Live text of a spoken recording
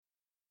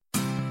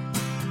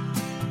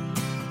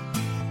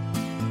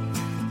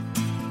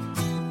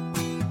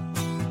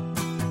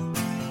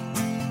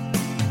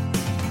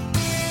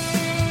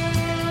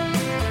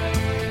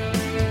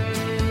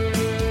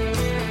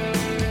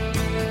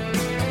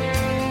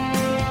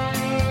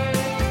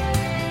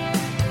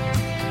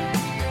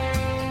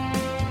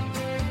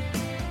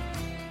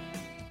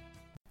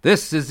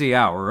This is the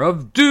hour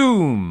of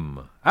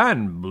doom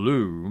and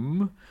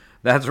bloom.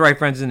 That's right,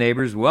 friends and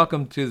neighbors.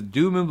 Welcome to the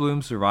Doom and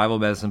Bloom Survival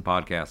Medicine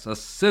Podcast, a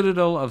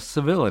citadel of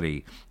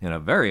civility in a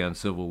very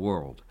uncivil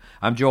world.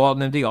 I'm Joe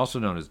Alton MD, also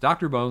known as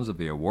Dr. Bones of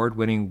the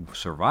award-winning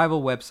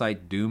survival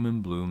website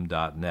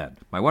doomandbloom.net.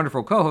 My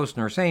wonderful co-host,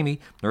 Nurse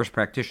Amy, nurse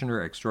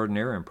practitioner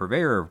extraordinaire and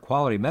purveyor of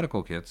quality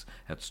medical kits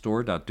at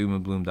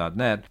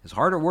store.doomandbloom.net, is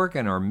hard at work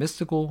in our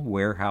mystical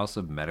warehouse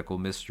of medical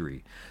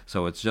mystery.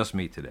 So it's just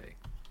me today.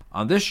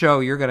 On this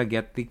show, you're going to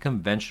get the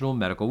conventional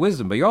medical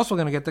wisdom, but you're also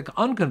going to get the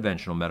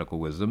unconventional medical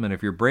wisdom, and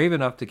if you're brave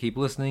enough to keep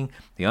listening,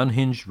 the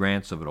unhinged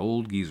rants of an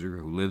old geezer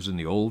who lives in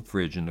the old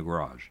fridge in the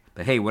garage.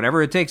 But hey,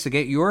 whatever it takes to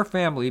get your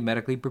family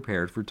medically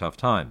prepared for tough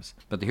times.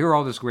 But to hear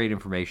all this great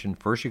information,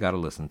 first you got to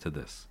listen to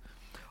this.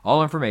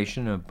 All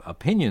information and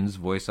opinions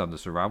voiced on the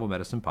Survival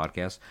Medicine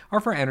Podcast are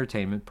for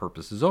entertainment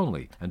purposes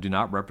only and do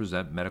not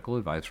represent medical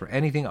advice for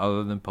anything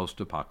other than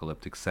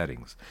post-apocalyptic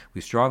settings. We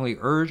strongly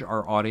urge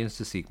our audience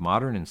to seek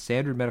modern and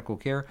standard medical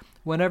care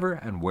whenever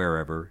and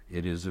wherever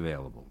it is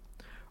available.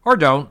 Or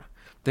don't.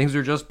 Things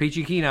are just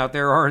peachy keen out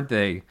there, aren't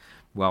they?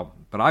 Well,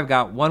 but I've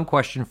got one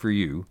question for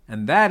you,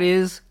 and that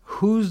is,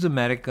 who's the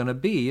medic going to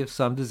be if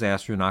some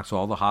disaster knocks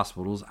all the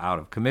hospitals out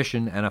of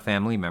commission and a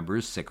family member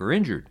is sick or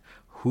injured?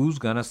 Who's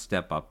going to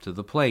step up to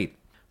the plate?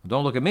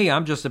 Don't look at me,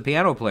 I'm just a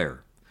piano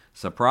player.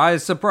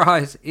 Surprise,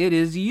 surprise, it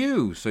is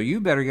you. So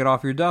you better get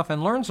off your duff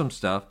and learn some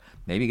stuff,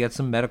 maybe get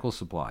some medical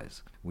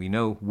supplies. We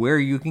know where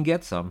you can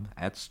get some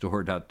at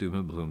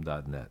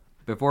store.doomandbloom.net.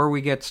 Before we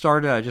get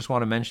started, I just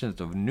want to mention that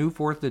the new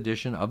 4th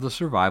edition of the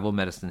Survival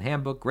Medicine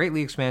Handbook,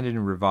 greatly expanded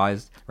and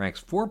revised,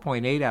 ranks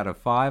 4.8 out of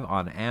 5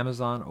 on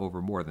Amazon over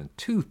more than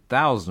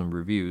 2,000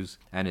 reviews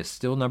and is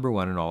still number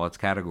 1 in all its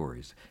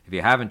categories. If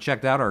you haven't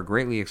checked out our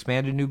greatly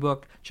expanded new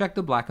book, check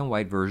the black and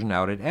white version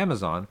out at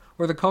Amazon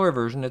or the color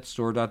version at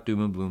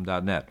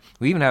store.doomandbloom.net.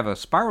 We even have a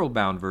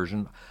spiral-bound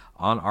version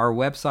on our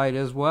website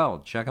as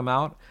well. Check them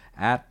out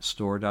at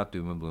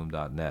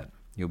store.doomandbloom.net.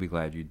 You'll be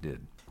glad you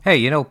did. Hey,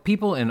 you know,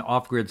 people in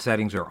off-grid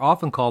settings are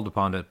often called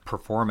upon to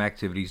perform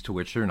activities to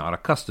which they're not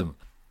accustomed.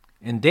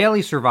 In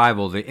daily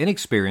survival, the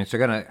inexperienced are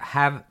going to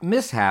have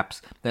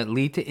mishaps that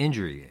lead to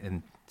injury.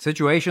 In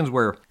situations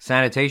where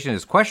sanitation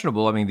is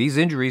questionable, these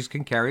injuries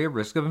can carry a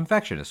risk of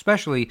infection,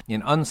 especially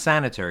in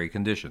unsanitary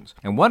conditions.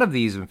 And one of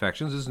these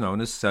infections is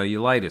known as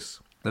cellulitis.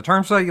 The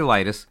term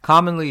cellulitis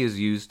commonly is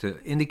used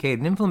to indicate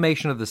an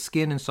inflammation of the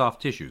skin and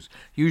soft tissues,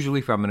 usually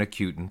from an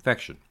acute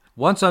infection.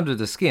 Once under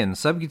the skin,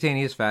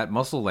 subcutaneous fat,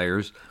 muscle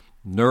layers,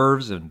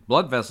 nerves, and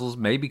blood vessels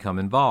may become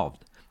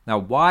involved. Now,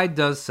 why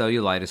does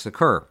cellulitis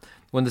occur?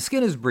 When the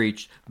skin is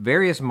breached,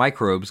 various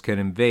microbes can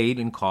invade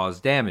and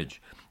cause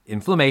damage.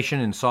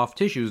 Inflammation in soft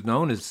tissues,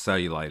 known as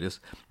cellulitis,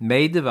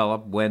 may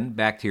develop when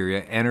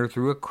bacteria enter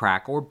through a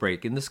crack or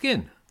break in the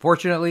skin.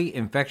 Fortunately,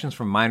 infections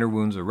from minor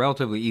wounds are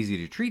relatively easy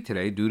to treat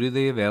today due to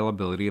the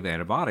availability of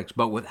antibiotics,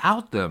 but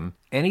without them,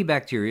 any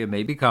bacteria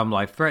may become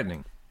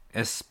life-threatening,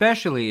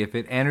 especially if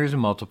it enters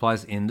and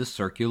multiplies in the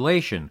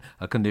circulation,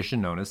 a condition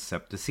known as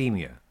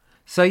septicemia.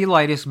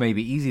 Cellulitis may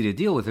be easy to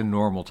deal with in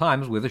normal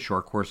times with a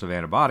short course of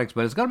antibiotics,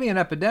 but it's going to be an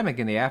epidemic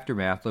in the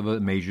aftermath of a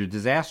major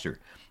disaster.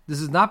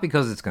 This is not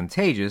because it's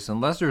contagious.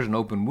 Unless there's an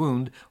open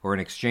wound or an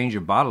exchange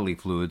of bodily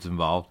fluids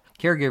involved,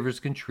 caregivers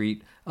can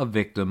treat a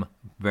victim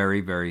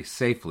very, very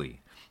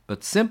safely,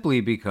 but simply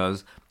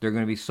because there are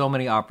going to be so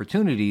many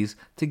opportunities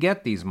to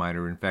get these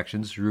minor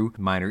infections through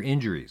minor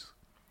injuries.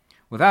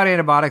 Without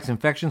antibiotics,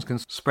 infections can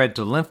spread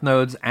to lymph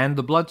nodes and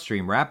the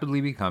bloodstream,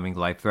 rapidly becoming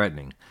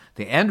life-threatening.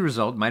 The end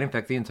result might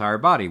infect the entire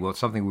body,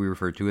 something we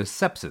refer to as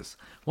sepsis.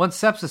 Once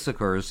sepsis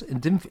occurs,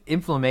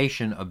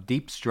 inflammation of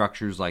deep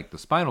structures like the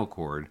spinal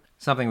cord,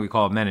 something we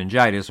call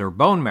meningitis, or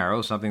bone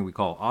marrow, something we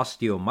call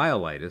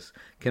osteomyelitis,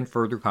 can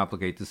further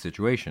complicate the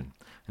situation.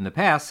 In the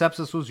past,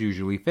 sepsis was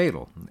usually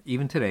fatal.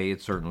 Even today,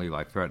 it's certainly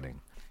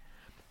life-threatening.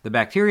 The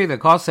bacteria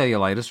that cause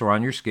cellulitis are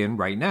on your skin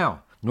right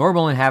now.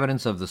 Normal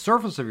inhabitants of the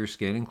surface of your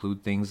skin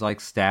include things like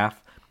staph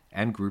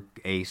and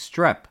group A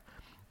strep.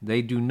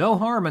 They do no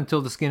harm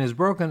until the skin is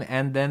broken,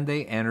 and then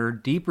they enter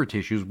deeper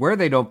tissues where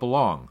they don't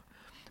belong.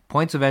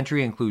 Points of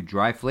entry include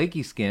dry,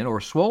 flaky skin or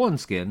swollen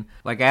skin,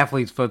 like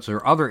athlete's foot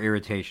or other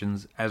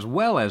irritations, as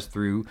well as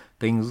through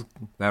things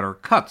that are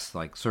cuts,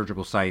 like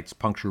surgical sites,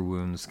 puncture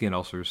wounds, skin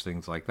ulcers,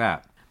 things like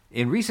that.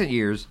 In recent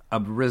years,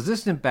 a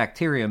resistant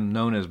bacterium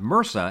known as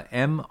MRSA,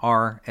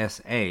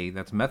 MRSA,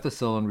 that's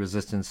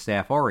methicillin-resistant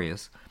Staph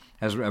aureus,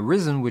 has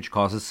arisen, which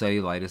causes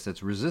cellulitis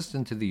that's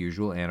resistant to the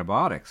usual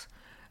antibiotics.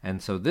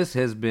 And so this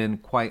has been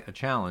quite a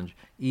challenge,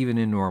 even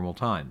in normal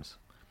times.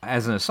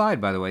 As an aside,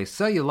 by the way,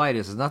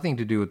 cellulitis has nothing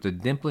to do with the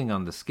dimpling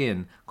on the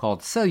skin called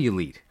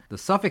cellulite. The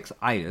suffix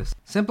itis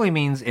simply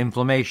means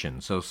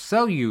inflammation, so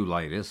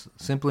cellulitis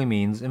simply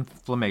means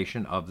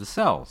inflammation of the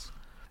cells.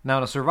 Now,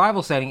 in a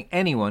survival setting,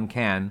 anyone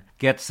can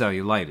get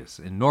cellulitis.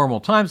 In normal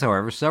times,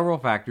 however, several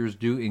factors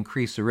do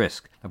increase the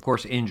risk. Of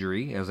course,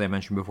 injury, as I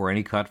mentioned before,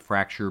 any cut,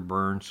 fracture,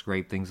 burn,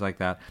 scrape, things like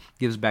that,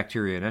 gives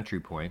bacteria an entry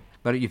point.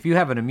 But if you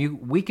have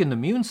an weakened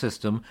immune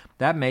system,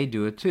 that may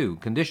do it too.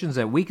 Conditions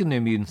that weaken the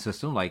immune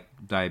system, like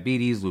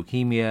diabetes,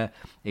 leukemia,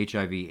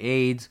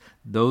 HIV/AIDS,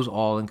 those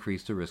all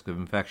increase the risk of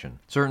infection.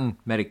 Certain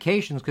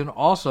medications can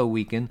also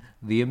weaken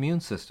the immune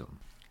system.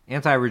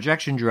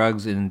 Anti-rejection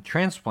drugs in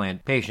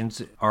transplant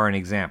patients are an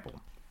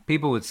example.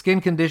 People with skin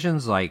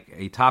conditions like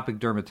atopic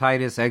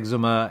dermatitis,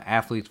 eczema,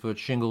 athlete's foot,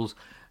 shingles,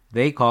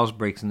 they cause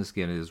breaks in the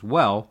skin as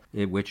well,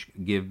 which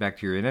give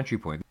bacteria an entry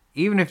point.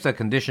 Even if the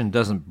condition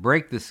doesn't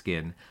break the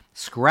skin,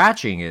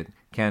 scratching it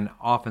can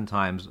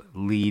oftentimes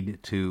lead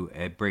to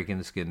a break in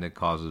the skin that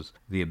causes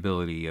the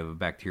ability of a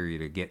bacteria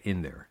to get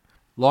in there.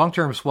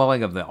 Long-term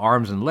swelling of the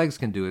arms and legs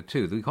can do it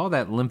too. We call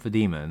that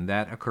lymphedema, and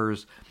that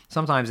occurs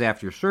sometimes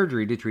after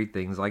surgery to treat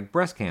things like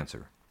breast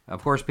cancer.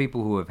 Of course,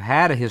 people who have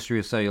had a history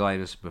of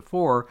cellulitis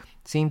before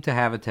seem to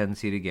have a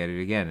tendency to get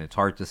it again. It's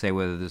hard to say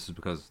whether this is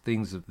because of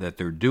things that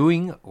they're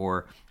doing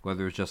or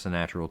whether it's just a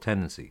natural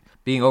tendency.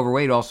 Being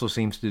overweight also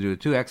seems to do it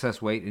too.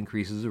 Excess weight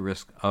increases the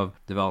risk of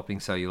developing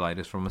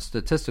cellulitis from a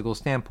statistical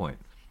standpoint.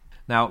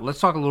 Now, let's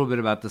talk a little bit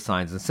about the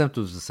signs and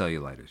symptoms of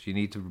cellulitis. You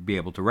need to be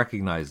able to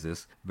recognize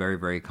this very,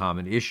 very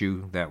common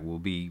issue that will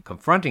be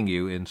confronting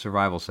you in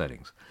survival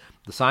settings.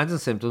 The signs and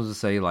symptoms of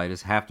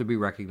cellulitis have to be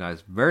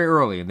recognized very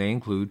early, and they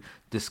include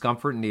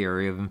discomfort in the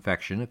area of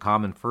infection, a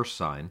common first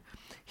sign,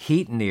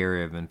 heat in the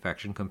area of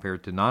infection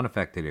compared to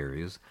non-affected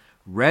areas,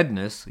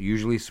 redness,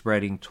 usually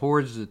spreading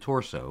towards the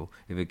torso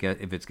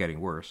if it's getting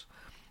worse,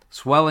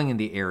 swelling in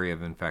the area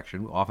of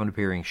infection, often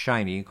appearing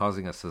shiny and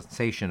causing a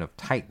sensation of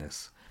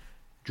tightness,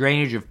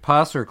 drainage of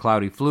pus or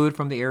cloudy fluid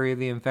from the area of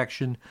the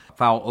infection,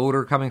 foul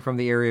odor coming from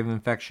the area of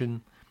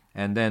infection,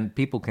 and then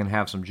people can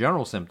have some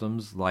general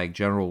symptoms like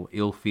general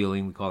ill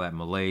feeling, we call that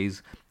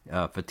malaise,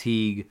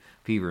 fatigue,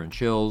 fever and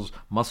chills,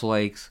 muscle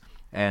aches,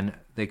 and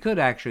they could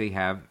actually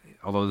have,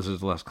 although this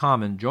is less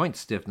common, joint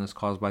stiffness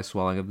caused by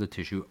swelling of the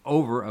tissue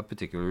over a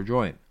particular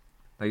joint.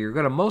 Now, you're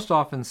going to most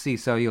often see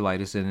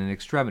cellulitis in an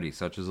extremity,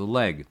 such as a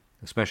leg,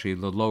 especially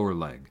the lower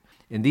leg.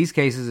 In these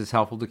cases, it's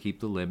helpful to keep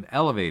the limb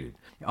elevated.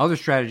 Other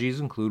strategies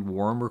include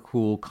warm or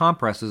cool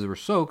compresses or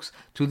soaks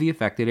to the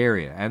affected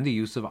area and the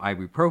use of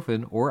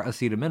ibuprofen or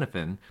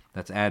acetaminophen,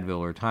 that's Advil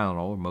or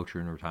Tylenol or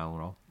Motrin or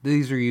Tylenol.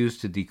 These are used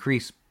to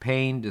decrease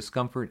pain,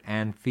 discomfort,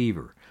 and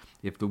fever.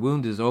 If the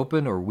wound is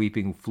open or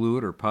weeping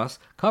fluid or pus,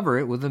 cover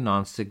it with a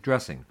non-stick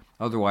dressing.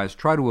 Otherwise,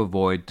 try to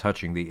avoid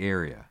touching the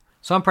area.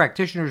 Some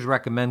practitioners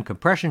recommend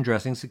compression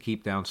dressings to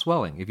keep down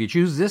swelling. If you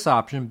choose this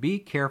option, be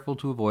careful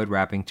to avoid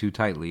wrapping too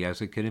tightly as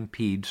it could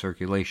impede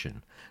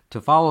circulation. To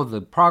follow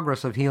the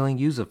progress of healing,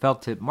 use a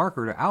felt tip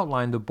marker to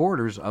outline the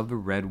borders of the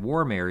red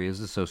warm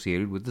areas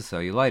associated with the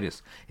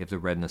cellulitis. If the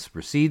redness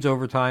proceeds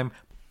over time,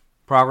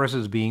 progress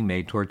is being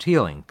made towards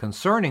healing.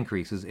 Concern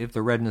increases if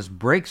the redness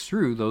breaks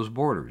through those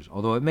borders,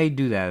 although it may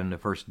do that in the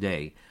first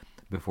day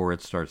before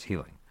it starts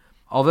healing.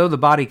 Although the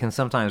body can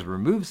sometimes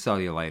remove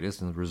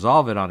cellulitis and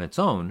resolve it on its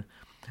own,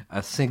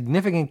 a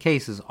significant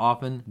case is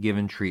often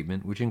given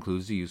treatment, which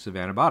includes the use of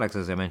antibiotics,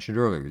 as I mentioned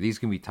earlier. These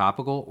can be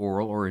topical,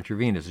 oral, or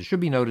intravenous. It should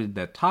be noted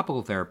that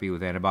topical therapy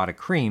with antibiotic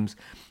creams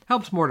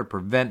helps more to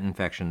prevent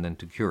infection than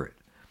to cure it.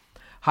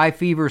 High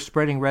fever,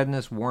 spreading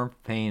redness,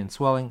 warmth, pain, and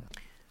swelling.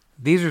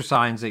 These are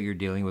signs that you're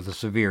dealing with a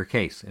severe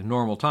case. In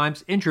normal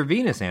times,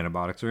 intravenous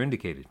antibiotics are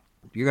indicated.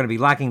 You're going to be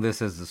lacking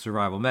this as the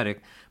survival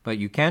medic, but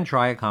you can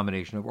try a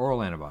combination of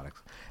oral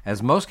antibiotics.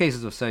 As most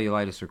cases of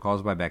cellulitis are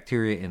caused by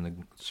bacteria in the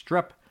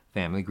strep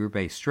family, group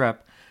A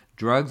strep,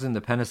 drugs in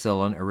the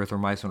penicillin,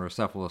 erythromycin, or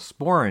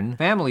cephalosporin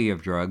family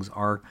of drugs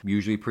are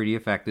usually pretty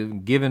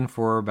effective, given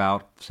for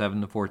about 7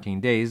 to 14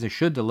 days. They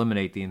should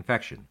eliminate the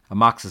infection.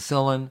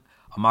 Amoxicillin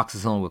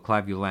with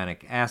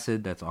clavulanic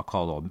acid, that's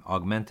called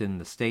Augmentin in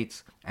the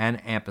States,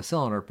 and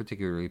ampicillin are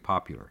particularly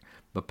popular.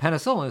 But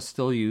penicillin is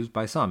still used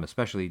by some,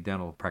 especially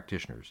dental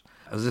practitioners.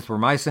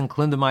 Azithromycin,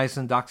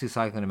 clindamycin,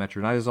 doxycycline, and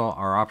metronidazole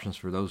are options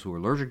for those who are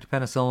allergic to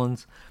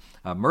penicillins.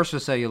 MRSA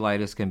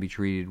cellulitis can be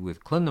treated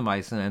with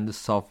clindamycin and the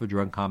sulfa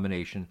drug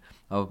combination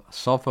of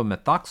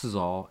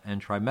sulfamethoxazole and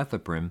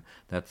trimethoprim,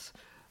 that's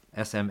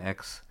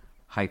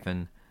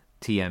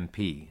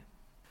SMX-TMP.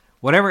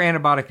 Whatever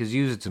antibiotic is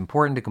used, it's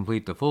important to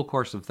complete the full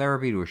course of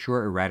therapy to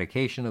assure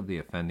eradication of the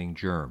offending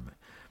germ.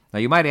 Now,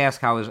 you might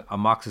ask, how is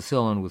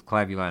amoxicillin with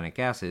clavulanic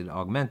acid,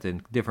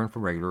 Augmentin, different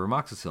from regular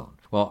amoxicillin?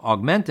 Well,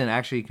 Augmentin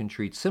actually can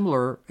treat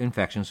similar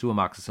infections to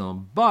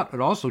amoxicillin, but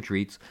it also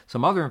treats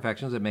some other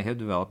infections that may have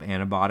developed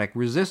antibiotic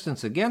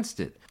resistance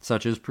against it,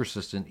 such as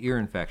persistent ear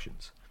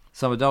infections.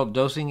 Some adult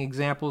dosing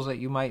examples that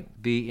you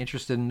might be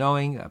interested in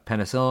knowing: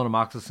 penicillin,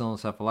 amoxicillin,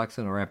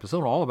 cephalexin, or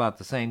ampicillin, all about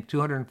the same,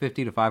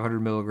 250 to 500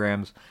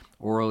 milligrams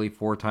orally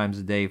 4 times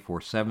a day for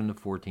 7 to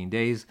 14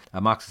 days.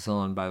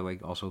 Amoxicillin, by the way,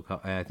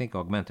 I think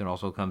Augmentin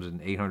also comes in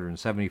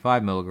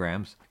 875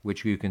 milligrams,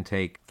 which you can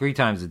take 3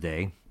 times a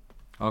day.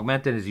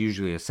 Augmentin is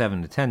usually a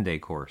 7 to 10 day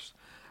course.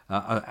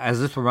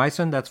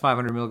 Azithromycin, that's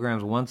 500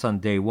 milligrams once on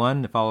day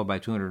 1, followed by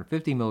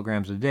 250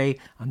 milligrams a day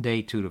on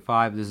day 2 to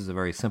 5. This is a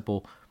very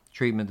simple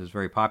treatment that's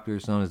very popular.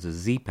 It's known as the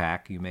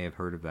Z-Pack. You may have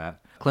heard of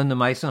that.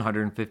 Clindamycin,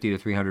 150 to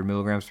 300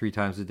 milligrams 3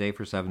 times a day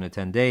for 7 to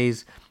 10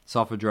 days.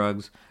 Sulfa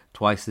drugs,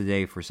 twice a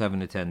day for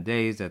 7 to 10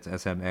 days. That's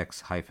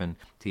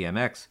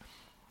SMX-TMX.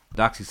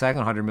 Doxycycline,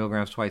 100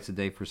 milligrams twice a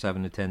day for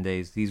 7 to 10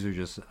 days. These are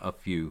just a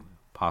few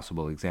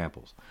possible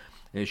examples.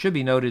 It should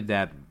be noted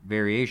that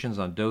variations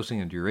on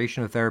dosing and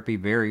duration of therapy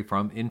vary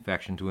from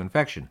infection to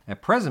infection.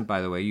 At present,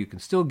 by the way, you can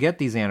still get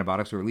these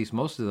antibiotics, or at least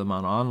most of them,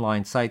 on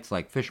online sites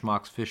like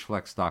Fishmox,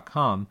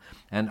 Fishflex.com,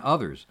 and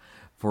others.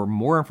 For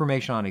more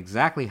information on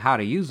exactly how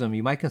to use them,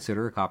 you might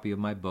consider a copy of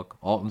my book,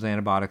 Alton's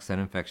Antibiotics and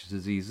Infectious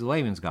Disease,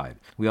 Layman's Guide.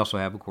 We also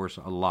have, of course,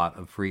 a lot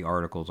of free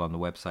articles on the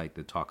website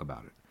that talk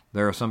about it.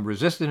 There are some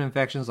resistant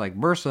infections like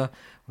MRSA.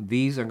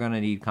 These are going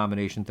to need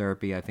combination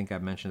therapy. I think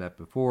I've mentioned that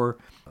before.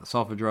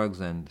 Sulfa drugs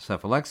and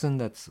cephalexin,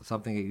 that's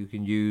something that you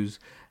can use.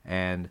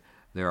 And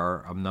there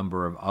are a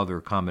number of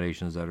other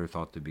combinations that are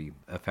thought to be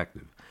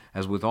effective.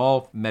 As with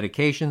all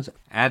medications,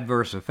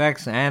 adverse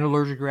effects and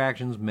allergic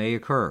reactions may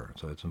occur.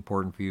 So it's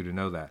important for you to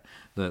know that.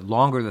 The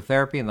longer the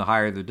therapy and the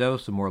higher the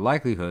dose, the more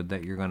likelihood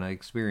that you're going to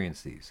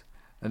experience these.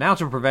 An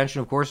ounce of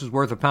prevention, of course, is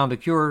worth a pound of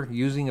cure.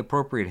 Using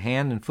appropriate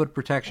hand and foot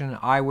protection,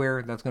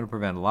 eyewear, that's going to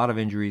prevent a lot of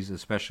injuries,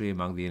 especially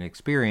among the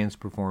inexperienced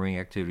performing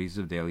activities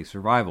of daily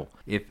survival.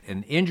 If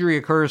an injury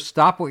occurs,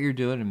 stop what you're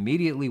doing.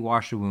 Immediately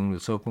wash the wound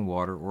with soap and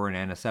water or an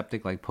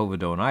antiseptic like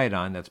povidone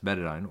iodine, that's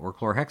betadine, or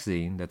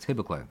chlorhexidine, that's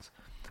Hibiclens.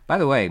 By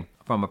the way,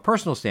 from a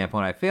personal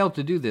standpoint, I failed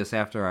to do this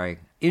after I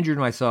injured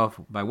myself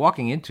by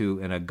walking into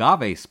an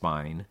agave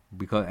spine,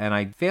 and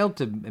I failed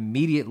to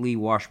immediately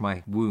wash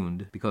my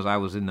wound because I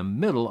was in the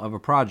middle of a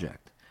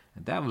project.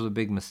 And that was a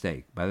big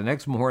mistake. By the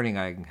next morning,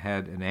 I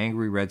had an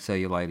angry red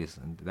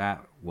cellulitis, and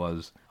that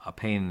was a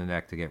pain in the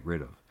neck to get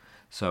rid of.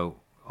 So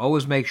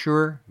always make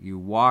sure you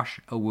wash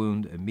a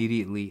wound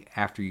immediately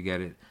after you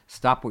get it.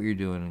 Stop what you're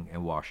doing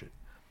and wash it.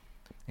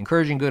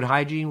 Encouraging good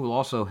hygiene will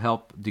also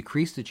help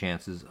decrease the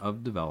chances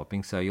of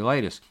developing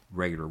cellulitis.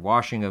 Regular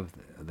washing of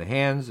the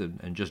hands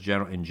and just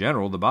in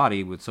general the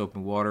body with soap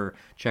and water,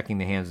 checking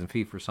the hands and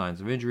feet for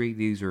signs of injury.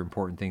 These are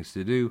important things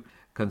to do.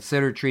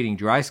 Consider treating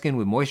dry skin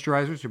with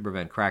moisturizers to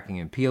prevent cracking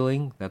and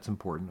peeling. That's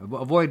important.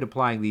 Avoid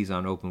applying these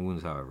on open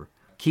wounds, however.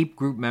 Keep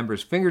group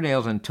members'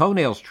 fingernails and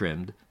toenails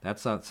trimmed.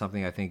 That's not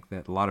something I think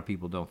that a lot of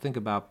people don't think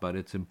about, but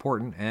it's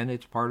important and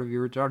it's part of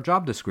your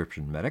job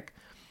description, medic.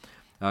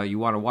 You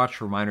want to watch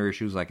for minor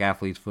issues like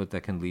athlete's foot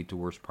that can lead to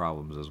worse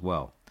problems as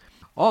well.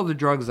 All the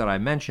drugs that I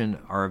mentioned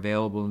are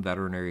available in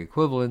veterinary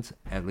equivalents,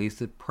 at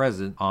least at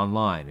present,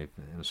 online. If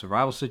in a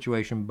survival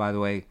situation, by the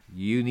way,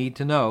 you need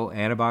to know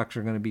antibiotics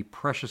are going to be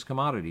precious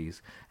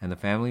commodities, and the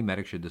family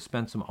medic should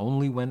dispense them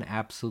only when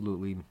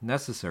absolutely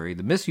necessary.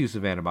 The misuse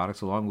of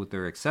antibiotics, along with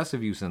their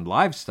excessive use in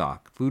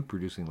livestock,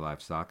 food-producing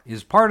livestock,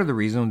 is part of the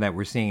reason that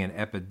we're seeing an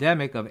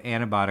epidemic of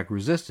antibiotic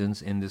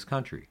resistance in this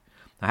country.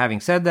 Now,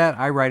 having said that,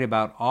 I write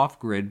about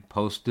off-grid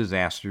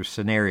post-disaster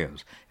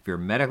scenarios. If you're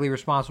medically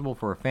responsible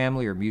for a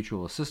family or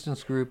mutual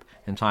assistance group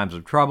in times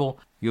of trouble,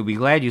 you'll be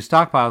glad you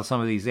stockpiled some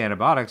of these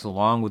antibiotics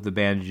along with the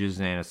bandages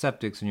and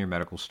antiseptics in your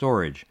medical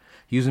storage.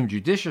 Use them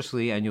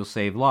judiciously and you'll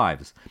save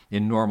lives.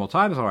 In normal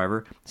times,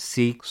 however,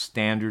 seek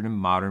standard and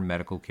modern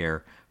medical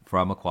care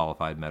from a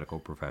qualified medical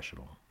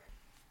professional.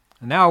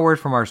 And now a word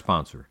from our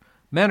sponsor.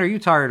 Men, are you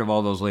tired of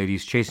all those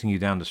ladies chasing you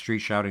down the street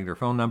shouting their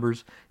phone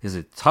numbers? Is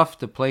it tough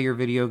to play your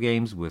video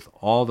games with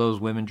all those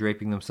women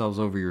draping themselves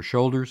over your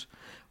shoulders?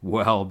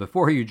 Well,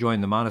 before you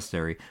join the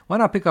monastery, why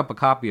not pick up a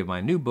copy of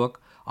my new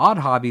book, Odd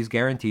Hobbies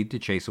Guaranteed to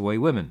Chase Away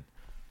Women?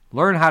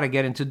 Learn how to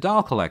get into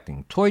doll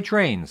collecting, toy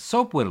trains,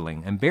 soap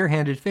whittling, and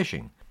bare-handed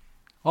fishing.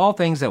 All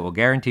things that will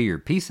guarantee your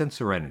peace and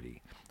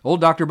serenity. Old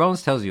Dr.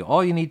 Bones tells you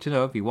all you need to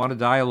know if you want to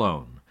die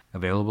alone.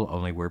 Available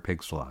only where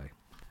pigs fly.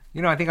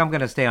 I think I'm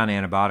going to stay on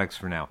antibiotics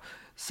for now.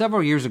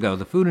 Several years ago,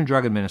 the Food and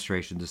Drug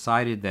Administration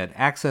decided that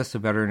access to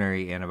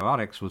veterinary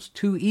antibiotics was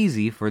too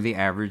easy for the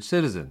average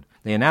citizen.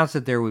 They announced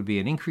that there would be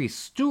an increased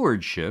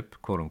stewardship,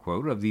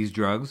 quote-unquote, of these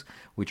drugs,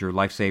 which are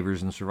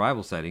lifesavers in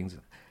survival settings,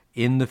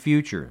 in the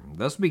future.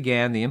 Thus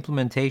began the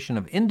implementation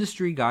of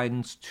Industry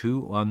Guidance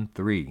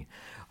 213,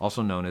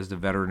 also known as the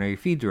Veterinary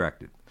Feed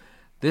Directive.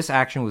 This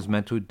action was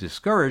meant to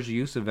discourage the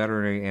use of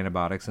veterinary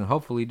antibiotics and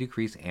hopefully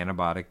decrease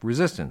antibiotic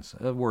resistance,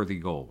 a worthy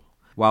goal.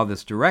 While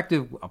this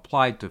directive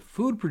applied to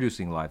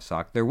food-producing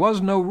livestock, there was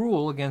no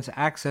rule against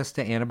access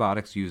to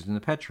antibiotics used in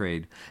the pet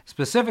trade,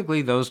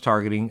 specifically those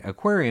targeting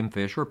aquarium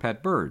fish or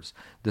pet birds.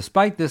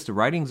 Despite this, the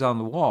writing's on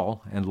the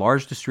wall, and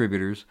large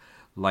distributors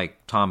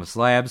like Thomas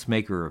Labs,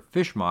 maker of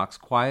Fishmox,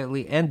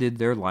 quietly ended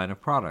their line of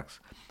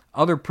products.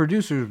 Other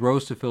producers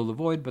rose to fill the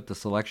void, but the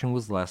selection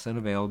was less and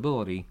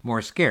availability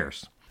more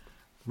scarce.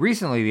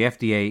 Recently, the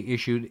FDA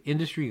issued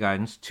Industry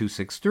Guidance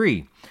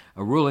 263,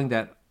 a ruling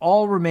that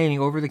all remaining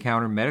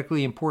over-the-counter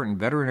medically important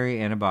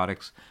veterinary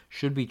antibiotics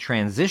should be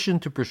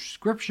transitioned to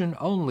prescription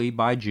only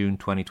by June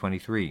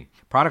 2023.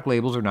 Product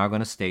labels are now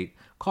going to state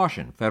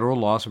Caution, federal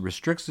law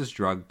restricts this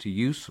drug to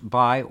use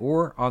by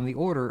or on the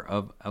order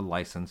of a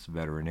licensed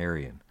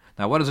veterinarian.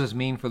 Now, what does this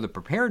mean for the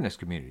preparedness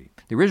community?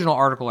 The original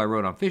article I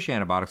wrote on fish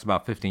antibiotics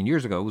about 15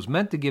 years ago was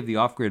meant to give the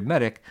off-grid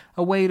medic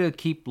a way to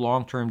keep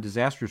long-term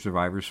disaster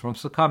survivors from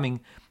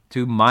succumbing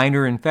to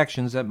minor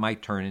infections that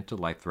might turn into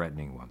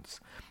life-threatening ones.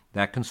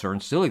 That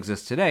concern still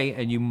exists today,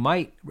 and you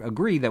might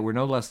agree that we're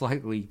no less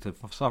likely to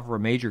suffer a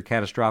major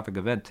catastrophic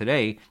event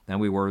today than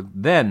we were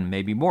then,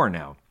 maybe more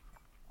now.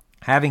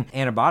 Having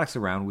antibiotics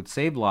around would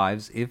save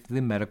lives if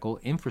the medical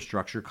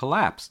infrastructure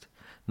collapsed.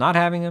 Not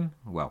having them,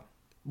 well,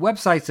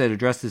 websites that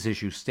address this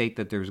issue state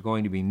that there's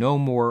going to be no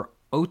more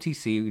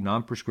OTC,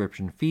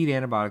 non-prescription feed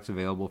antibiotics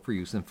available for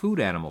use in food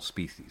animal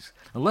species.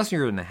 Unless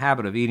you're in the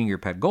habit of eating your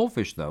pet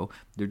goldfish, though,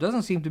 there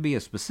doesn't seem to be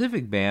a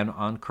specific ban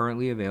on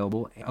currently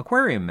available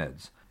aquarium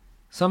meds.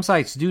 Some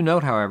sites do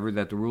note, however,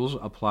 that the rules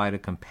apply to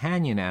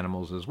companion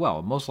animals as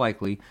well. Most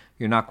likely,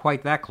 you're not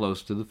quite that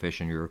close to the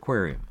fish in your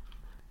aquarium.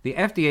 The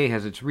FDA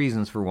has its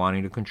reasons for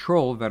wanting to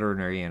control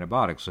veterinary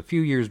antibiotics. A few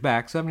years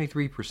back,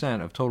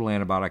 73% of total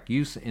antibiotic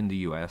use in the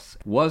U.S.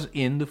 was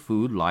in the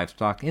food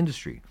livestock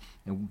industry.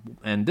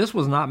 And this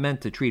was not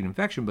meant to treat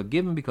infection, but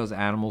given because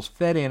animals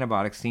fed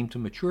antibiotics seem to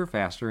mature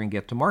faster and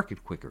get to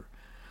market quicker.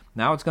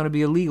 Now it's going to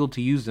be illegal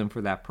to use them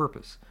for that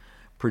purpose.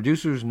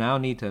 Producers now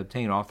need to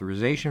obtain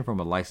authorization from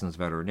a licensed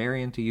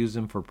veterinarian to use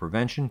them for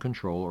prevention,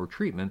 control, or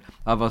treatment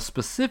of a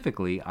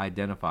specifically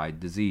identified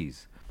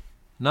disease.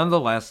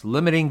 Nonetheless,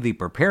 limiting the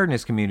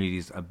preparedness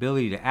community's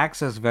ability to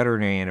access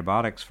veterinary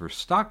antibiotics for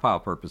stockpile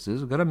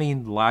purposes is going to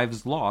mean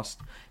lives lost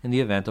in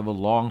the event of a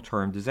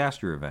long-term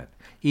disaster event.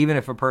 Even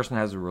if a person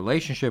has a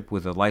relationship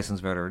with a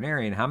licensed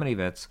veterinarian, how many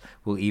vets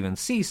will even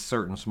see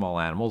certain small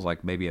animals,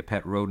 like maybe a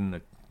pet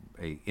rodent,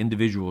 a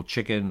individual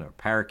chicken, or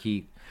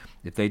parakeet?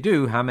 If they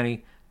do, how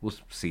many will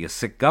see a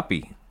sick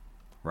guppy?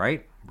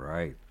 Right?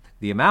 Right.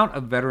 The amount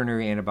of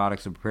veterinary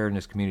antibiotics the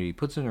preparedness community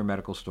puts in their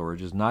medical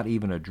storage is not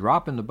even a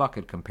drop in the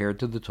bucket compared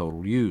to the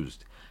total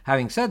used.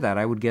 Having said that,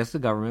 I would guess the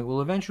government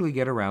will eventually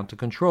get around to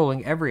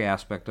controlling every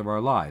aspect of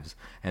our lives,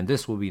 and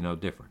this will be no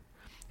different.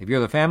 If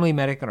you're the family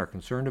medic and are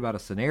concerned about a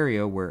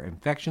scenario where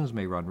infections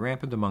may run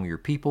rampant among your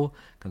people,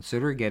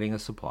 consider getting a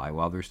supply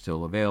while they're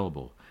still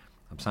available.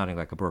 I'm sounding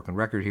like a broken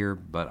record here,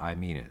 but I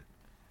mean it.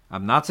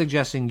 I'm not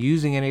suggesting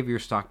using any of your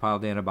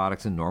stockpiled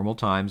antibiotics in normal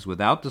times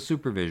without the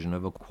supervision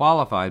of a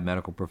qualified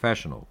medical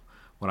professional.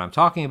 What I'm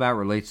talking about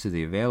relates to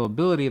the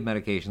availability of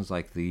medications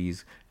like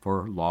these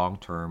for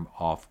long-term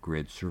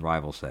off-grid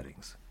survival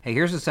settings. Hey,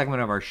 here's a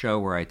segment of our show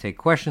where I take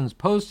questions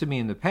posed to me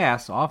in the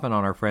past, often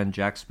on our friend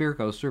Jack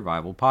Spirko's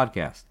Survival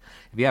Podcast.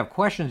 If you have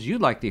questions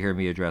you'd like to hear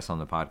me address on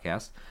the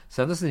podcast,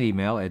 send us an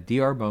email at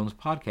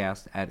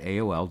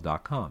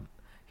drbonespodcast@aol.com.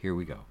 Here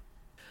we go.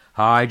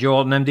 Hi, Joe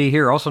Alton MD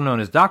here, also known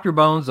as Dr.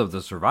 Bones of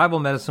the survival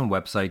medicine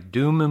website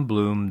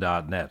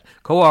doomandbloom.net,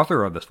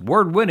 co-author of the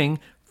award-winning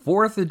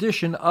 4th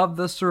edition of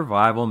the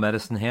Survival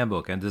Medicine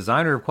Handbook and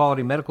designer of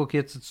quality medical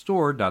kits at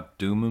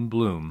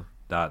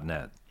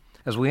store.doomandbloom.net.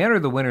 As we enter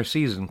the winter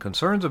season,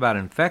 concerns about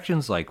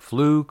infections like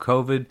flu,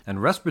 COVID, and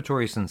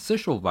respiratory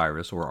syncytial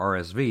virus, or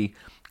RSV,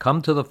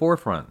 come to the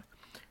forefront.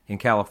 In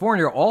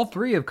California, all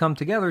three have come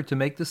together to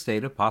make the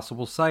state a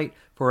possible site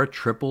for a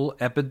triple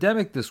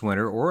epidemic this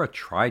winter, or a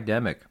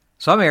tridemic.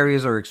 Some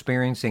areas are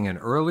experiencing an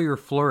earlier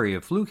flurry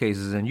of flu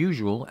cases than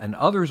usual, and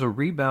others a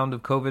rebound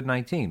of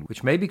COVID-19,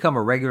 which may become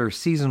a regular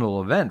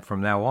seasonal event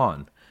from now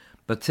on.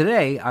 But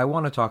today, I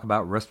want to talk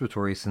about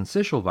respiratory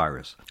syncytial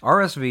virus.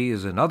 RSV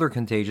is another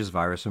contagious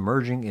virus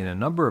emerging in a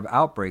number of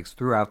outbreaks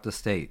throughout the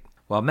state.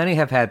 While many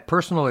have had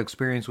personal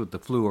experience with the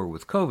flu or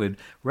with COVID,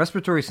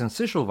 respiratory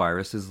syncytial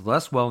virus is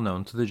less well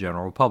known to the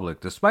general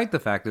public, despite the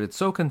fact that it's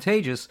so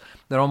contagious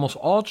that almost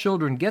all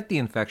children get the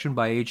infection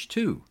by age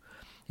 2.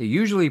 It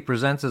usually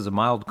presents as a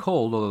mild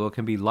cold, although it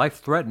can be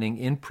life-threatening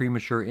in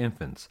premature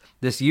infants.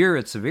 This year,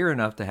 it's severe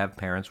enough to have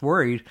parents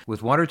worried,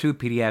 with 1 or 2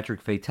 pediatric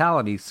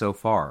fatalities so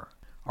far.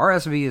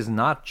 RSV is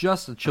not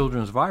just a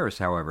children's virus,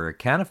 however. It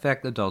can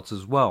affect adults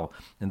as well,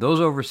 and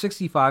those over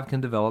 65 can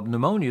develop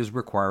pneumonias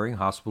requiring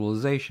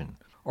hospitalization.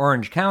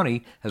 Orange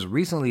County has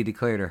recently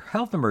declared a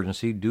health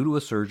emergency due to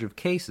a surge of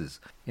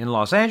cases. In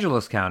Los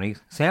Angeles County,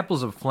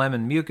 samples of phlegm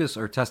and mucus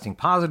are testing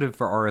positive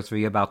for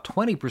RSV about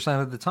 20%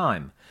 of the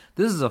time.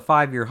 This is a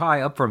 5-year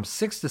high, up from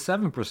 6 to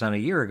 7% a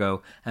year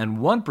ago and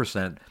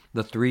 1%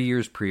 the 3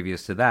 years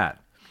previous to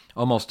that.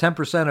 Almost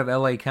 10% of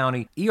LA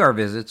County ER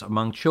visits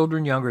among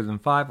children younger than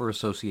 5 are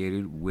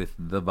associated with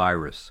the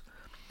virus.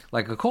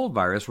 Like a cold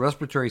virus,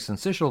 respiratory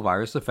syncytial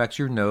virus affects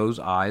your nose,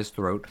 eyes,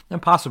 throat,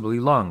 and possibly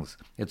lungs.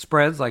 It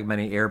spreads like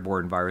many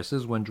airborne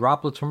viruses when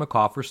droplets from a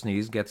cough or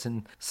sneeze gets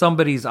in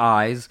somebody's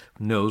eyes,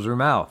 nose, or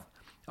mouth.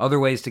 Other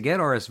ways to get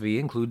RSV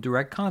include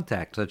direct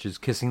contact, such as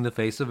kissing the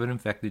face of an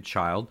infected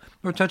child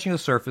or touching a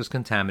surface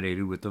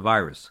contaminated with the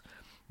virus.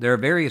 There are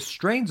various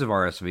strains of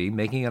RSV,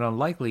 making it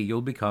unlikely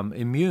you'll become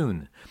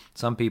immune.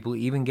 Some people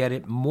even get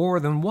it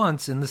more than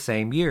once in the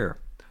same year.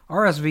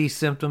 RSV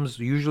symptoms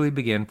usually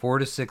begin 4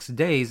 to 6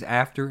 days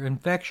after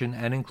infection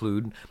and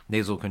include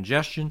nasal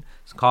congestion,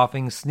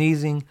 coughing,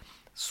 sneezing,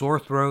 sore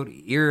throat,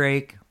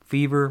 earache,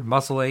 fever,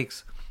 muscle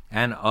aches,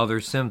 and other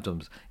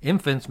symptoms.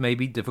 Infants may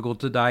be difficult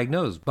to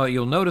diagnose, but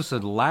you'll notice a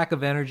lack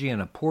of energy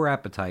and a poor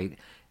appetite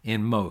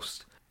in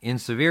most. In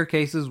severe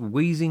cases,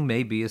 wheezing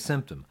may be a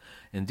symptom.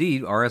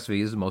 Indeed,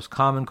 RSV is the most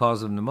common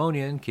cause of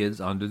pneumonia in kids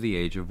under the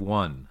age of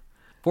 1.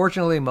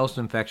 Fortunately, most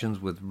infections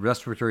with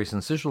respiratory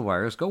syncytial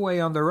virus go away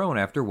on their own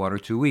after 1 or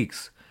 2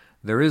 weeks.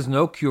 There is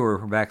no cure,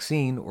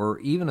 vaccine, or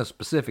even a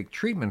specific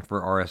treatment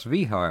for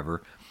RSV,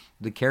 however.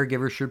 The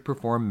caregiver should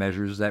perform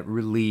measures that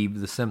relieve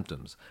the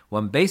symptoms.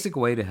 One basic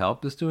way to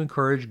help is to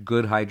encourage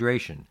good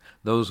hydration.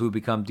 Those who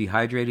become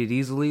dehydrated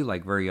easily,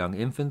 like very young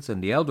infants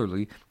and the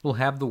elderly, will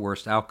have the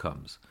worst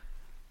outcomes.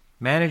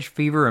 Manage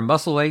fever and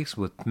muscle aches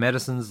with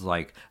medicines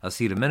like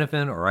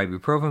acetaminophen or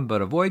ibuprofen,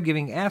 but avoid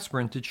giving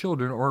aspirin to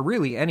children or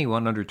really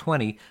anyone under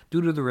 20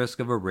 due to the risk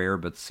of a rare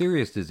but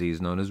serious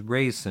disease known as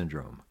Ray's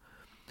syndrome.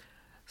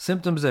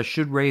 Symptoms that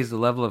should raise the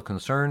level of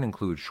concern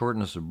include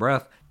shortness of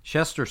breath,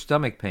 chest or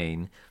stomach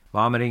pain,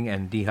 vomiting,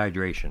 and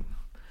dehydration.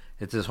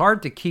 It's as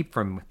hard to keep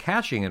from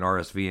catching an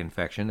RSV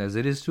infection as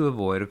it is to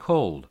avoid a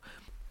cold.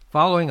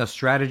 Following a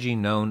strategy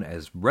known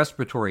as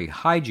respiratory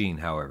hygiene,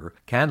 however,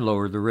 can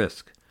lower the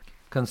risk.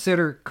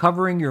 Consider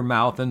covering your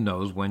mouth and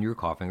nose when you're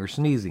coughing or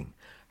sneezing.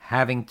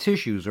 Having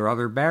tissues or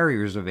other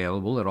barriers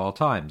available at all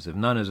times. If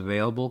none is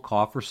available,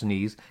 cough or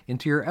sneeze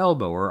into your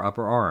elbow or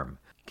upper arm.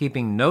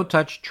 Keeping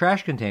no-touch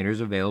trash containers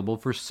available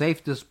for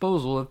safe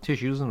disposal of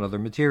tissues and other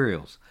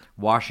materials.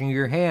 Washing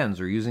your hands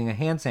or using a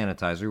hand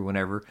sanitizer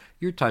whenever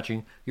you're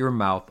touching your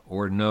mouth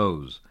or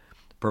nose.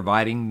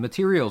 Providing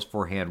materials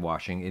for hand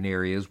washing in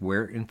areas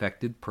where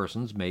infected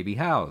persons may be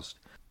housed.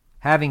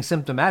 Having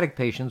symptomatic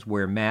patients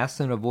wear masks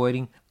and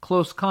avoiding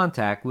close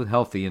contact with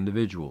healthy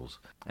individuals.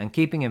 And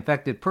keeping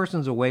infected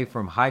persons away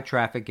from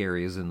high-traffic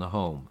areas in the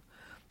home.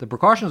 The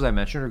precautions I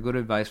mentioned are good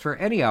advice for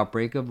any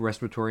outbreak of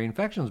respiratory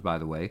infections, by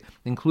the way,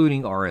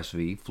 including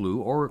RSV, flu,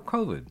 or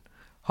COVID.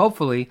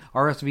 Hopefully,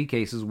 RSV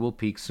cases will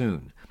peak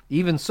soon.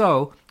 Even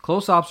so,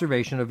 close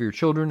observation of your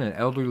children and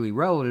elderly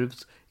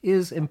relatives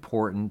is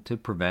important to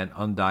prevent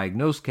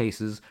undiagnosed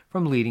cases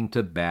from leading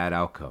to bad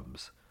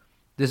outcomes.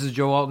 This is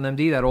Joe Alton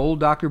MD, that old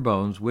Dr.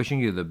 Bones, wishing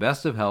you the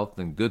best of health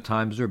in good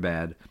times or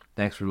bad.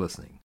 Thanks for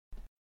listening.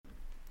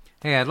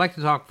 Hey, I'd like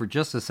to talk for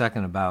just a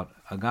second about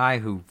a guy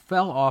who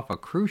fell off a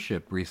cruise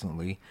ship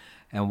recently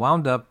and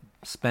wound up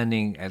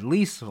spending at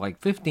least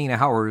like 15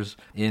 hours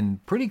in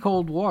pretty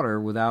cold water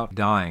without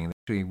dying.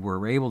 We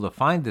were able to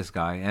find this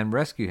guy and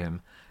rescue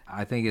him.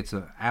 I think it's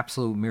an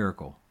absolute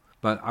miracle.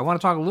 But I want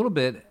to talk a little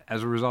bit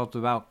as a result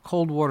about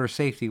cold water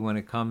safety when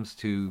it comes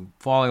to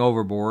falling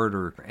overboard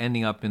or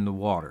ending up in the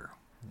water,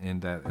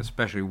 and that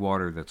especially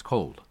water that's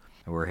cold.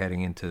 We're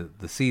heading into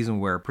the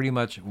season where pretty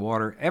much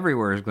water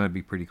everywhere is going to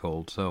be pretty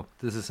cold, so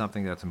this is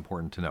something that's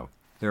important to know.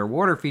 There are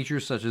water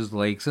features such as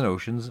lakes and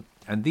oceans,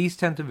 and these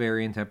tend to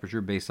vary in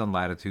temperature based on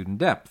latitude and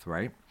depth,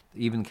 right?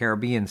 Even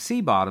Caribbean sea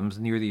bottoms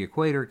near the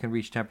equator can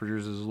reach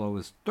temperatures as low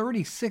as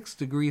 36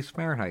 degrees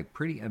Fahrenheit.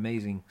 Pretty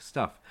amazing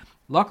stuff.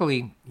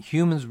 Luckily,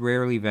 humans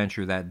rarely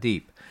venture that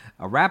deep.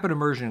 A rapid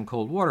immersion in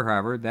cold water,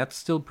 however, that's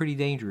still pretty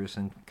dangerous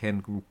and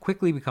can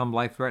quickly become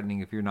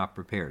life-threatening if you're not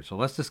prepared. So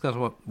let's discuss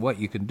what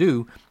you can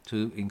do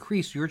to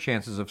increase your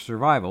chances of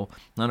survival,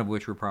 none of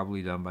which were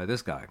probably done by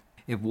this guy.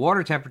 If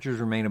water temperatures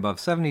remain above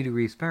 70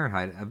 degrees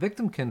Fahrenheit, a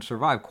victim can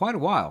survive quite a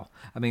while.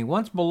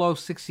 Once below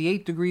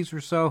 68 degrees or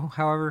so,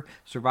 however,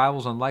 survival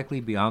is unlikely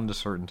beyond a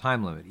certain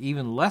time limit.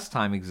 Even less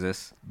time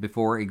exists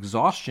before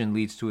exhaustion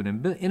leads to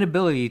an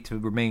inability to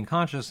remain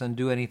conscious and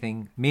do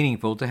anything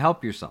meaningful to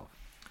help yourself.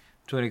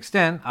 To an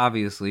extent,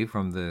 obviously,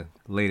 from the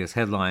latest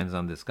headlines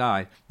on this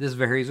guy, this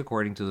varies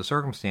according to the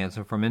circumstance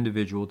and from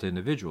individual to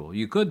individual.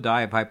 You could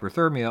die of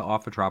hypothermia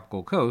off a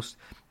tropical coast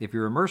if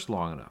you're immersed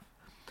long enough.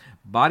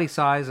 Body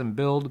size and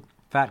build,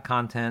 fat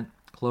content,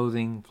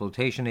 clothing,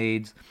 flotation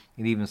aids,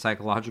 and even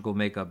psychological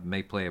makeup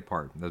may play a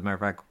part. As a matter of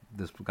fact,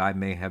 this guy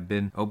may have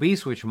been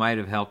obese, which might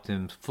have helped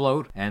him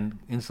float and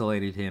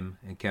insulated him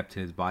and kept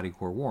his body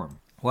core warm.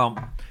 Well,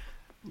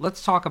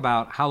 let's talk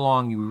about how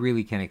long you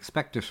really can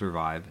expect to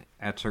survive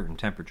at certain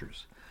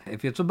temperatures.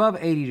 If it's above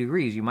 80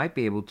 degrees, you might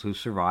be able to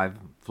survive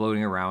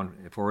floating around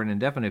for an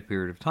indefinite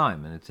period of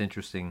time. And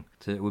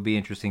it would be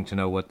interesting to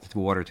know what the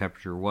water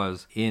temperature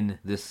was in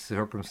this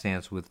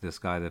circumstance with this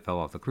guy that fell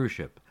off the cruise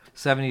ship.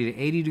 70 to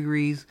 80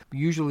 degrees,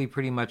 usually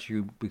pretty much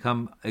you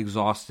become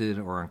exhausted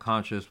or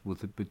unconscious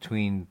with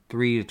between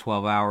 3 to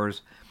 12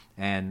 hours,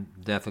 and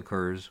death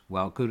occurs.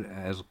 Well, it could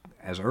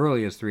as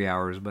early as 3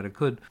 hours, but it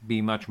could be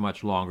much,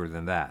 much longer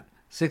than that.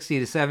 60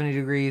 to 70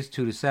 degrees,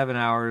 2 to 7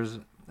 hours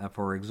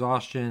for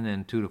exhaustion,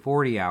 and 2 to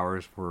 40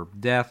 hours for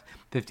death.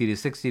 50 to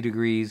 60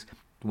 degrees,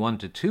 1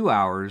 to 2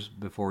 hours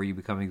before you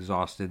become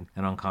exhausted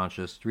and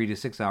unconscious. 3 to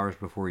 6 hours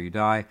before you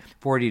die.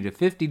 40 to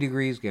 50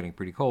 degrees, getting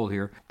pretty cold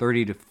here.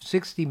 30 to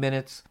 60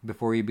 minutes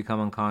before you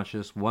become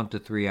unconscious. 1 to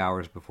 3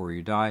 hours before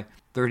you die.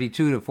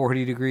 32 to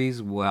 40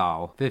 degrees,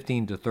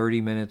 15 to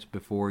 30 minutes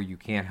before you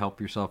can't help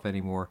yourself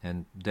anymore,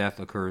 and death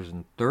occurs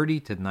in 30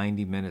 to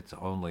 90 minutes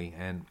only.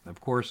 And of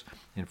course,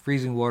 in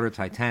freezing water,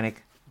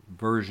 Titanic,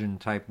 version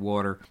type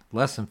water,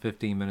 less than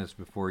 15 minutes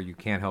before you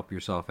can't help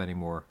yourself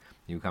anymore.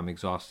 You become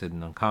exhausted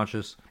and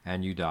unconscious,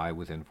 and you die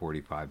within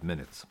 45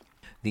 minutes.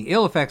 The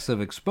ill effects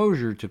of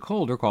exposure to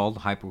cold are called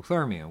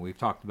hypothermia. We've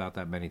talked about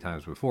that many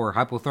times before.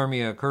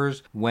 Hypothermia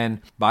occurs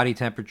when body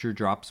temperature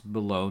drops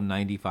below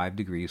 95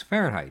 degrees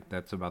Fahrenheit.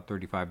 That's about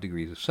 35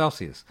 degrees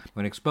Celsius.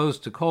 When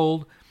exposed to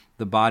cold,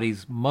 the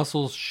body's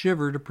muscles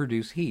shiver to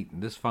produce heat.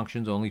 This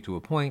functions only to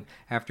a point,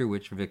 after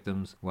which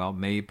victims,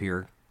 may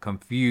appear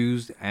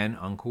confused and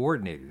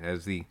uncoordinated.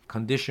 As the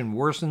condition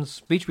worsens,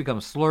 speech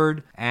becomes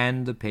slurred,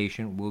 and the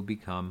patient will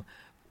become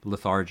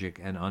lethargic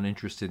and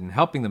uninterested in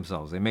helping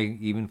themselves. They may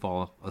even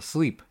fall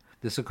asleep.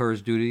 This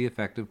occurs due to the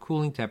effect of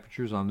cooling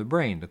temperatures on the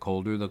brain. The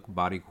colder the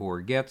body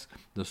core gets,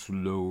 the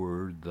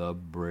slower the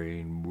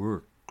brain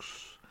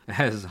works.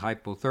 As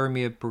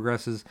hypothermia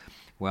progresses,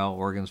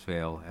 organs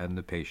fail and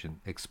the patient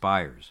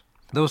expires.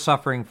 Those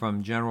suffering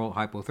from general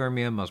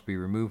hypothermia must be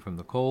removed from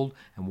the cold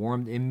and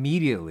warmed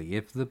immediately.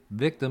 If the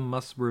victim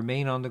must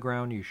remain on the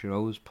ground, you should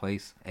always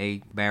place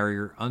a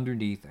barrier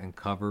underneath and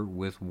cover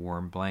with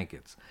warm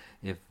blankets.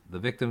 If the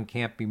victim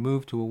can't be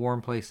moved to a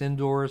warm place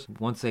indoors,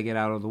 once they get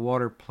out of the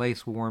water,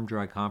 place warm,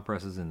 dry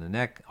compresses in the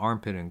neck,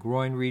 armpit, and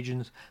groin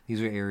regions.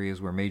 These are areas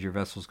where major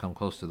vessels come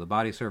close to the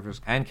body surface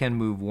and can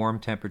move warm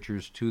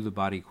temperatures to the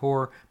body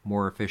core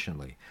more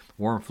efficiently.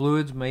 Warm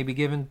fluids may be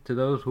given to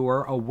those who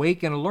are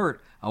awake and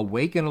alert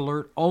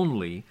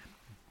only.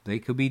 They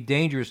could be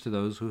dangerous to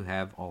those who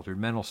have altered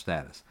mental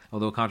status.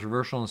 Although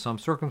controversial in some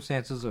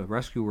circumstances, a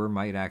rescuer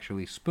might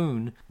actually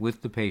spoon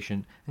with the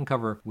patient and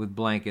cover with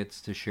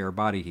blankets to share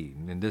body heat.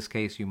 And in this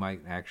case, you might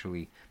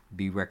actually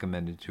be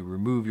recommended to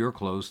remove your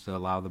clothes to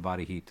allow the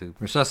body heat to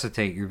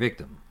resuscitate your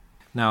victim.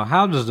 Now,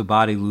 how does the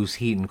body lose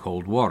heat in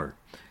cold water?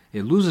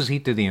 It loses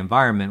heat to the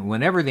environment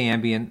whenever the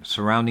ambient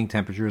surrounding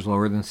temperature is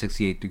lower than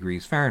 68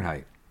 degrees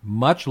Fahrenheit.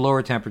 Much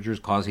lower temperatures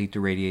cause heat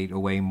to radiate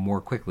away more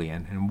quickly,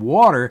 and in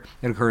water,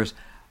 it occurs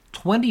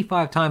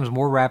 25 times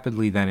more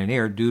rapidly than in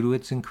air due to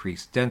its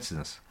increased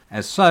denseness.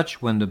 As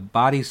such, when the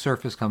body's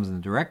surface comes in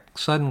direct,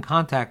 sudden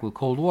contact with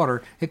cold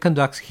water, it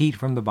conducts heat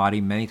from the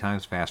body many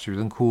times faster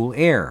than cool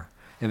air.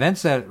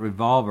 Events that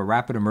involve a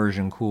rapid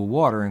immersion in cool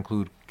water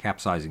include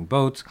capsizing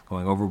boats,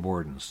 going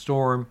overboard in a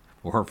storm,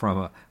 or from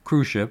a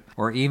cruise ship,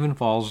 or even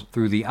falls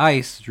through the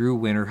ice through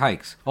winter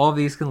hikes. All of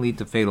these can lead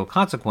to fatal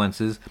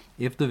consequences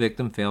if the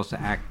victim fails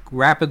to act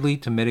rapidly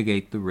to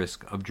mitigate the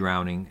risk of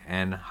drowning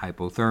and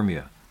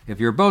hypothermia. If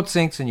your boat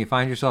sinks and you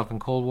find yourself in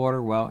cold water,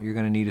 you're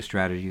going to need a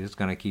strategy that's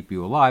going to keep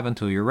you alive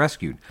until you're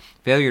rescued.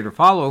 Failure to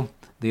follow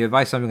the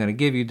advice I'm going to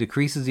give you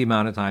decreases the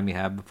amount of time you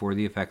have before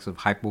the effects of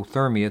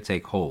hypothermia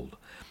take hold.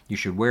 You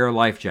should wear a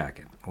life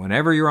jacket.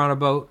 Whenever you're on a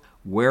boat,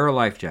 wear a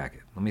life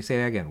jacket. Let me say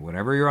that again.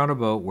 Whenever you're on a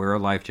boat, wear a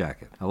life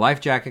jacket. A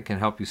life jacket can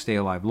help you stay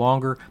alive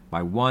longer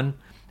by 1,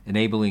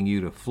 enabling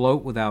you to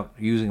float without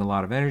using a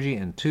lot of energy,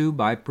 and 2,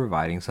 by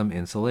providing some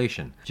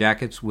insulation.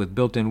 Jackets with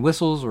built-in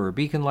whistles or a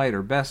beacon light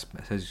are best,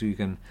 as you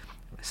can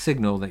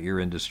signal that you're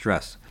in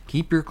distress.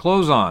 Keep your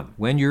clothes on.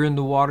 When you're in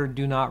the water,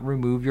 do not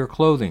remove your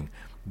clothing.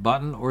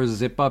 Button or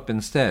zip up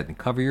instead, and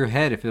cover your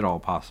head if at all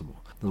possible.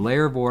 The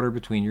layer of water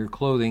between your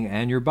clothing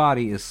and your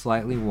body is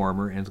slightly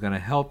warmer and is going to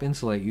help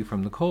insulate you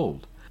from the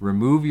cold.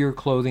 Remove your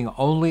clothing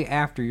only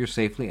after you're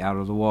safely out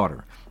of the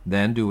water.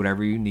 Then do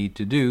whatever you need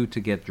to do to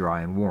get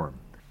dry and warm.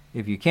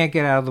 If you can't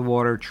get out of the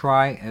water,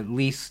 try at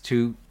least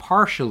to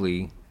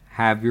partially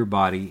have your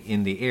body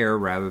in the air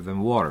rather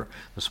than water.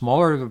 The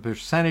smaller the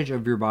percentage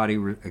of your body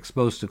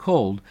exposed to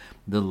cold,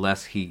 the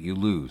less heat you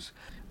lose.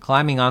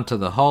 Climbing onto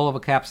the hull of a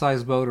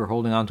capsized boat or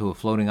holding onto a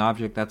floating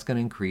object, that's going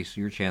to increase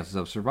your chances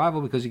of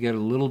survival because you get a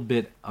little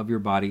bit of your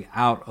body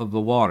out of the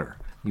water.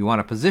 You want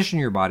to position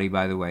your body,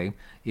 by the way,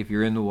 if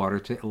you're in the water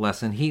to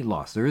lessen heat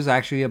loss. There is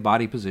actually a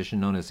body position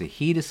known as a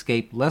heat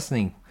escape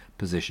lessening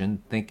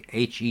position, think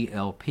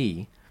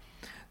HELP,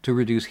 to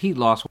reduce heat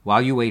loss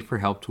while you wait for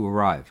help to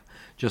arrive.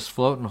 Just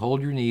float and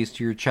hold your knees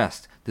to your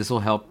chest. This will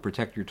help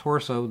protect your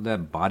torso, the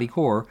body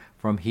core,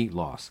 from heat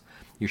loss.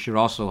 You should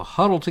also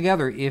huddle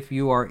together if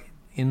you are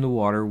in the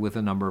water with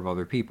a number of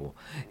other people.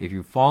 If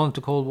you fall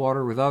into cold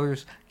water with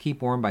others,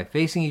 keep warm by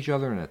facing each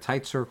other in a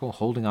tight circle,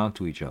 holding on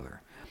to each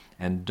other.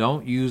 And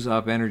don't use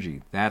up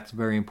energy. That's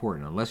very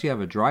important. Unless you have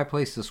a dry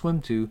place to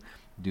swim to,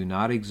 do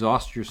not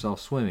exhaust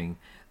yourself swimming.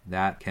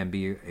 That can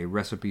be a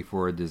recipe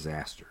for a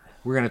disaster.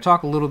 We're going to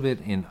talk a little bit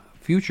in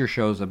future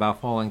shows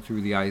about falling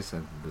through the ice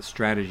and the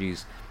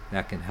strategies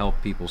that can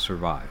help people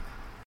survive.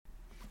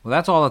 Well,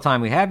 that's all the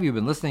time we have. You've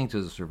been listening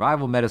to the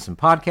Survival Medicine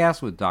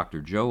Podcast with Dr.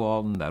 Joe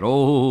Alton, that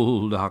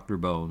old Dr.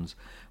 Bones.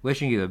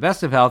 Wishing you the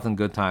best of health in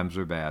good times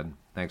or bad.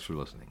 Thanks for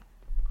listening.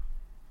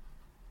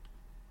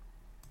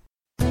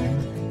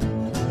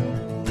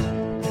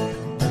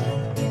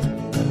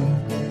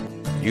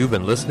 You've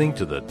been listening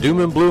to the Doom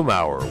and Bloom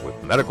Hour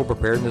with medical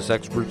preparedness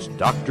experts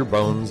Dr.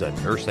 Bones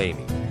and Nurse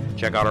Amy.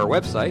 Check out our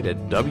website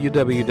at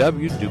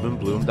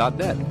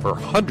www.doomandbloom.net for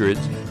hundreds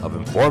of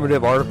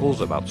informative articles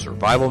about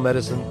survival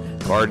medicine,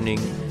 gardening,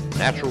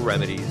 natural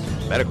remedies,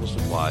 medical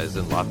supplies,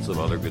 and lots of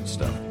other good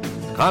stuff.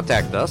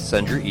 contact us,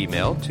 send your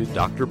email to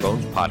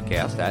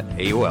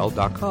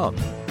drbonespodcast@aol.com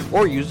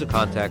or use the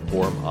contact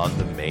form on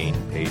the main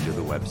page of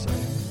the website.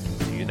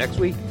 See you next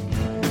week.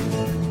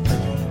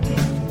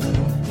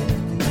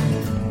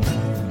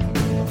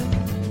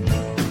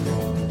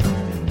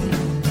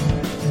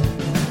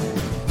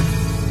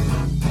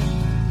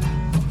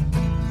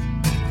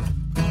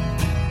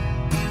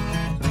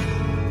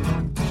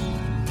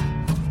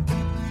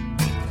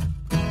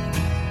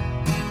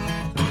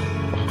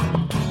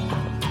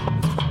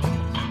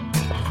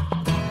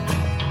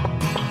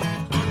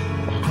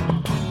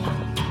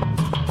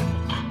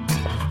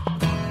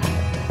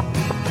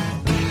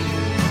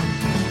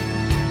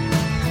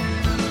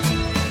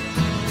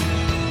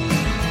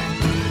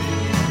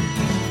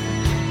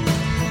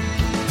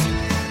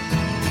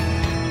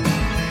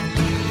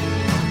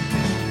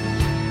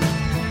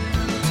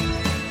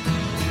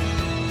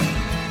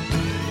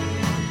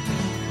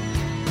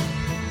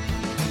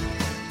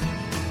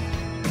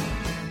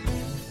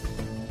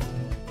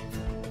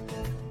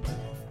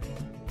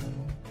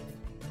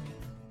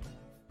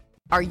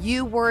 Are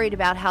you worried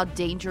about how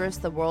dangerous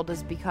the world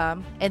has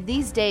become? In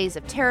these days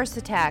of terrorist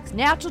attacks,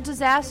 natural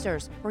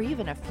disasters, or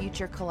even a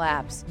future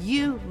collapse,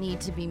 you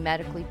need to be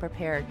medically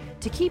prepared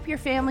to keep your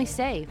family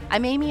safe.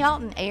 I'm Amy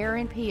Alton,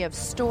 ARNP of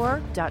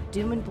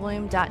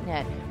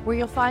store.doomandbloom.net, where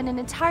you'll find an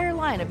entire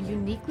line of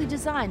uniquely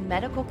designed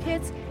medical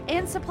kits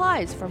and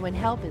supplies for when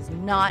help is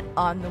not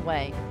on the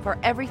way. For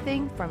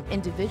everything from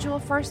individual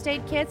first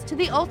aid kits to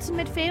the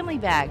ultimate family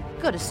bag,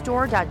 go to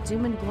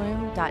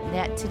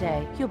store.doomandbloom.net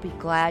today. You'll be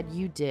glad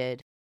you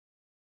did.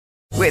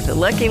 With the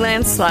Lucky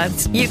Land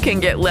Slots, you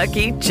can get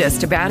lucky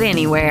just about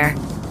anywhere.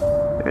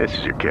 This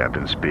is your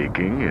captain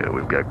speaking.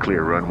 We've got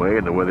clear runway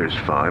and the weather's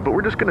fine, but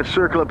we're just going to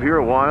circle up here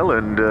a while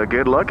and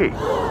get lucky.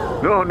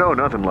 No,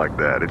 nothing like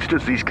that. It's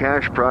just these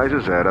cash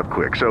prizes add up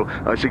quick. So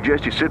I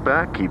suggest you sit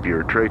back, keep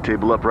your tray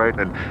table upright,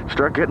 and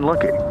start getting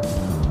lucky.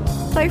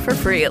 Play for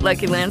free at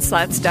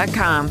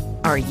LuckyLandSlots.com.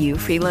 Are you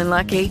feeling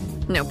lucky?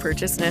 No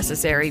purchase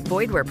necessary.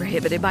 Void where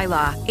prohibited by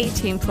law.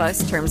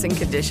 18+ terms and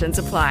conditions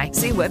apply.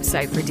 See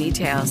website for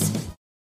details.